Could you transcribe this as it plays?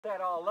That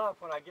all up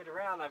when I get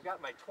around. I've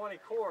got my 20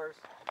 cores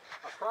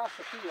across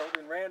the field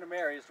in random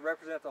areas to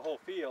represent the whole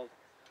field.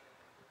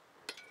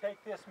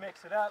 Take this,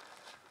 mix it up,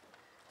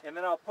 and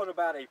then I'll put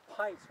about a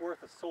pint's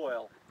worth of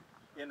soil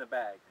in the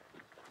bag.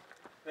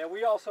 Then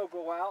we also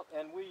go out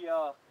and we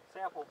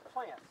sample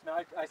plants. Now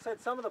I said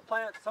some of the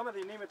plants, some of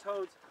the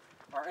nematodes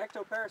are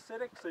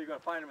ectoparasitic, so you're going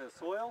to find them in the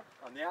soil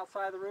on the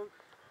outside of the root.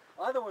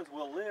 Other ones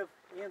will live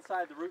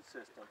inside the root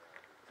system.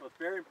 So it's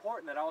very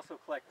important that I also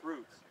collect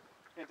roots.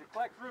 And to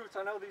collect roots,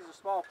 I know these are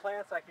small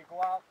plants. I can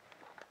go out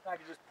and I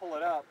can just pull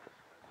it up.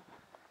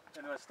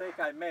 And the mistake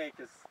I make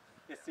is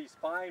it's these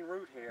fine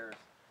root hairs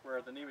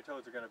where the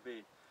nematodes are going to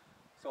be.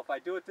 So if I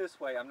do it this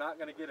way, I'm not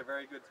going to get a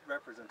very good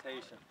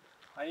representation.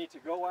 I need to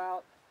go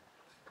out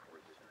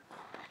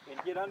and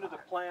get under the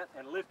plant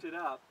and lift it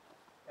up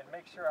and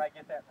make sure I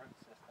get that root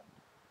system.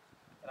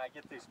 And I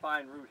get these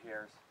fine root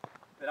hairs.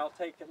 Then I'll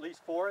take at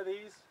least 4 of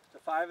these to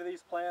 5 of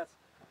these plants.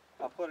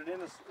 I'll put it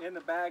in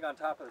the bag on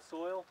top of the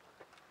soil,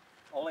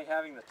 only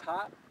having the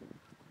top,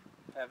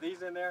 have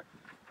these in there,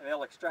 and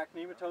they'll extract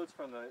nematodes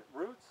from the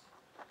roots,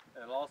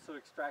 and it'll also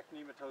extract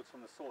nematodes from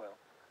the soil.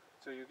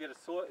 So you'll get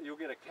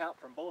a count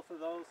from both of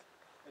those,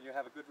 and you'll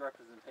have a good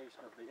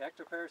representation of the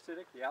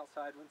ectoparasitic, the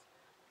outside ones,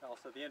 and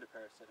also the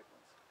endoparasitic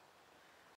ones.